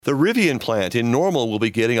The Rivian plant in Normal will be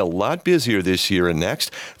getting a lot busier this year and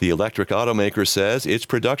next. The electric automaker says its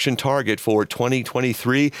production target for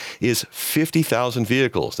 2023 is 50,000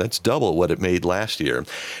 vehicles. That's double what it made last year.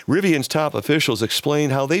 Rivian's top officials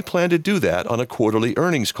explained how they plan to do that on a quarterly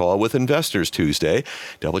earnings call with investors Tuesday.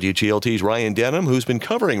 WGLT's Ryan Denham, who's been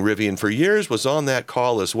covering Rivian for years, was on that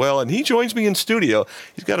call as well, and he joins me in studio.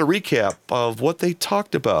 He's got a recap of what they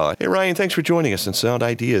talked about. Hey, Ryan, thanks for joining us on Sound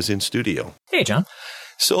Ideas in studio. Hey, John.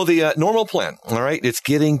 So the Normal plant, all right, it's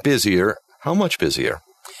getting busier. How much busier?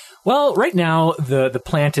 Well, right now, the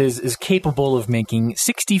plant is capable of making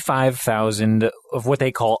 65,000 of what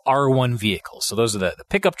they call R1 vehicles. So those are the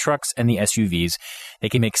pickup trucks and the SUVs. They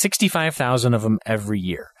can make 65,000 of them every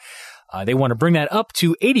year. They want to bring that up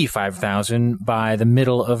to 85,000 by the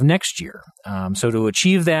middle of next year. So to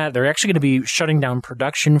achieve that, they're actually going to be shutting down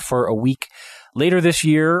production for a week later this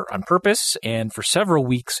year on purpose and for several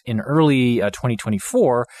weeks in early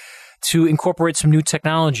 2024 to incorporate some new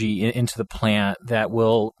technology into the plant that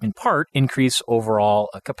will, in part, increase overall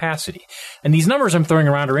capacity. And these numbers I'm throwing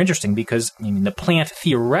around are interesting because the plant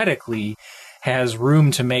theoretically has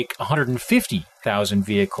room to make 150,000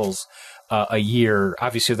 vehicles a year.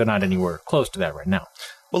 Obviously, they're not anywhere close to that right now.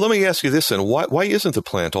 Well, let me ask you this then. Why isn't the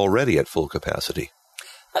plant already at full capacity?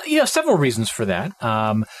 Several reasons for that.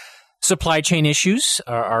 Supply chain issues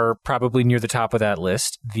are probably near the top of that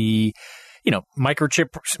list. The,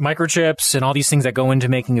 microchips and all these things that go into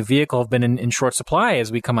making a vehicle have been in short supply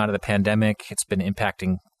as we come out of the pandemic. It's been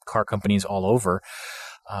impacting car companies all over.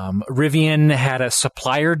 Rivian had a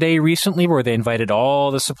supplier day recently where they invited all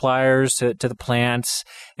the suppliers to the plants.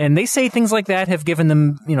 And they say things like that have given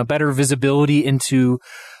them, better visibility into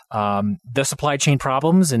the supply chain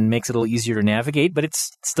problems and makes it a little easier to navigate, but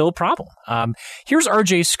it's still a problem. Here's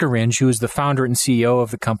RJ Scaringe, who is the founder and CEO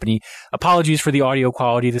of the company. Apologies for the audio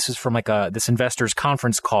quality. This is from this investors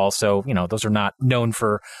conference call. So, those are not known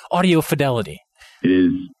for audio fidelity. It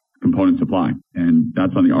is component supply, and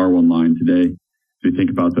that's on the R1 line today. If you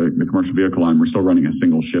think about the commercial vehicle line, we're still running a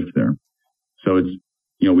single shift there. So it's,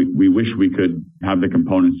 we wish we could have the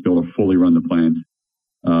components to be able to fully run the plant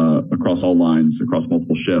across all lines, across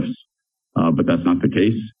multiple shifts, but that's not the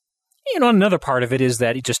case. Another part of it is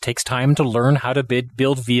that it just takes time to learn how to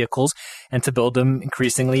build vehicles and to build them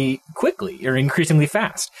increasingly quickly or increasingly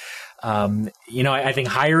fast. I think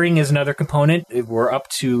hiring is another component. We're up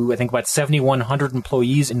to, I think, about 7,100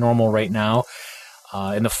 employees in Normal right now.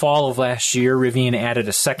 In the fall of last year, Rivian added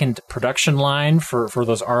a second production line for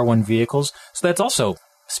those R1 vehicles. So that's also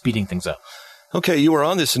speeding things up. Okay, you were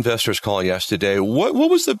on this investors call yesterday. What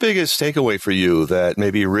was the biggest takeaway for you that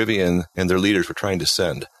maybe Rivian and their leaders were trying to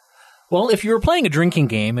send? Well, if you were playing a drinking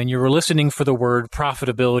game and you were listening for the word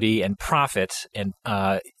profitability and profit, and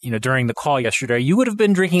during the call yesterday, you would have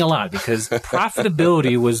been drinking a lot because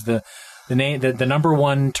profitability was the number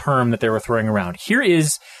one term that they were throwing around. Here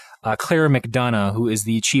is Clara McDonough, who is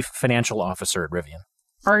the chief financial officer at Rivian.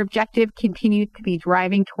 Our objective continues to be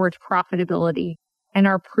driving towards profitability and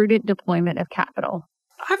our prudent deployment of capital.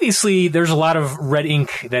 Obviously, there's a lot of red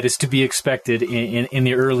ink that is to be expected in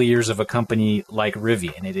the early years of a company like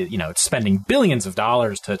Rivian. It's spending billions of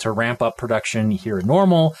dollars to ramp up production here in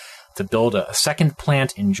Normal, to build a second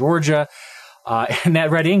plant in Georgia. And that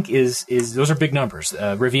red ink is those are big numbers.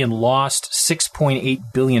 Rivian lost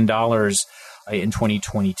 $6.8 billion in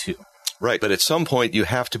 2022. Right, but at some point you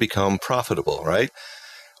have to become profitable, right?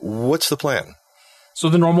 What's the plan? So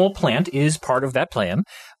the Normal plant is part of that plan.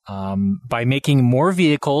 By making more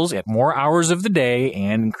vehicles at more hours of the day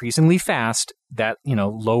and increasingly fast, that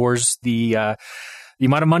lowers the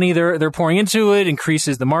amount of money they're pouring into it,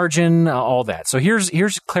 increases the margin, all that. So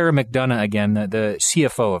here's Clara McDonough again, the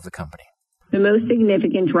CFO of the company. The most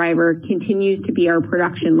significant driver continues to be our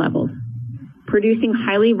production levels. Producing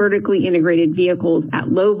highly vertically integrated vehicles at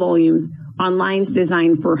low volumes on lines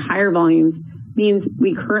designed for higher volumes means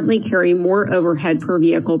we currently carry more overhead per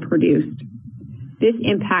vehicle produced. This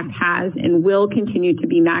impact has and will continue to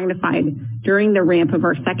be magnified during the ramp of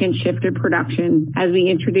our second shift of production as we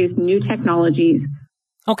introduce new technologies.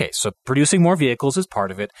 Okay, so producing more vehicles is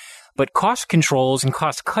part of it, but cost controls and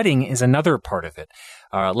cost cutting is another part of it.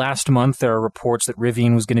 Last month, there are reports that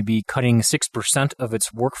Rivian was going to be cutting 6% of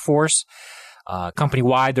its workforce.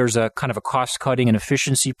 Company-wide, there's a kind of a cost-cutting and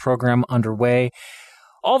efficiency program underway.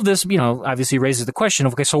 All of this, obviously raises the question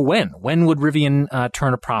of, okay, so when would Rivian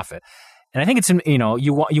turn a profit? And I think it's,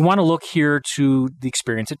 you want to look here to the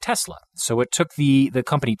experience at Tesla. So it took the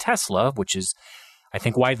company Tesla, which is, I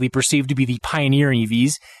think, widely perceived to be the pioneer in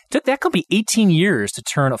EVs, took that company 18 years to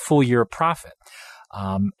turn a full year of profit.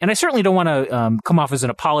 And I certainly don't want to come off as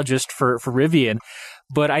an apologist for Rivian,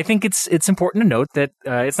 But I think it's important to note that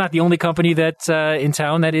it's not the only company that in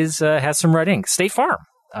town that has some red ink. State Farm.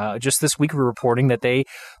 Just this week, we're reporting that they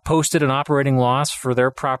posted an operating loss for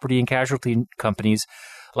their property and casualty companies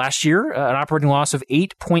last year, an operating loss of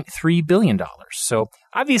 $8.3 billion. So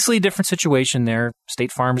obviously a different situation there.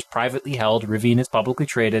 State Farm is privately held. Rivian is publicly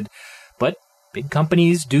traded. But big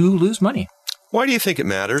companies do lose money. Why do you think it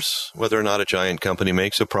matters whether or not a giant company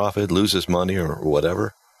makes a profit, loses money, or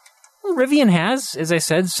whatever? Well, Rivian has, as I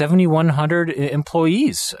said, 7,100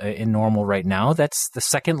 employees in Normal right now. That's the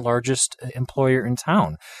second largest employer in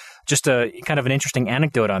town. Just a kind of an interesting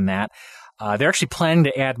anecdote on that. They're actually planning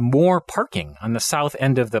to add more parking on the south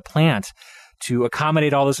end of the plant to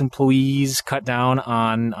accommodate all those employees, cut down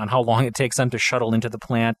on how long it takes them to shuttle into the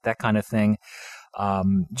plant, that kind of thing.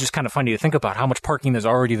 Just kind of funny to think about how much parking there's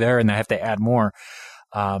already there and they have to add more.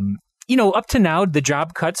 Up to now, the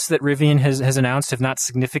job cuts that Rivian has announced have not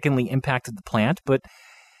significantly impacted the plant. But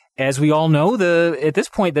as we all know, at this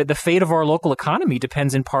point, the fate of our local economy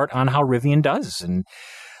depends in part on how Rivian does. And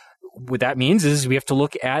what that means is we have to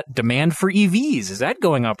look at demand for EVs. Is that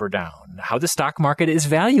going up or down? How the stock market is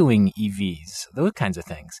valuing EVs, those kinds of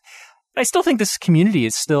things. I still think this community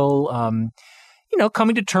is still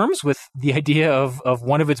coming to terms with the idea of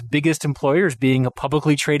one of its biggest employers being a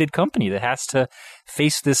publicly traded company that has to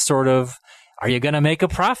face this sort of, are you going to make a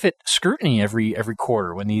profit scrutiny every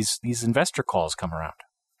quarter when these investor calls come around.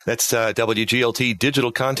 That's WGLT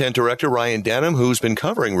Digital Content Director Ryan Denham, who's been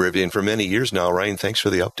covering Rivian for many years now. Ryan, thanks for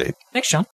the update. Thanks, John.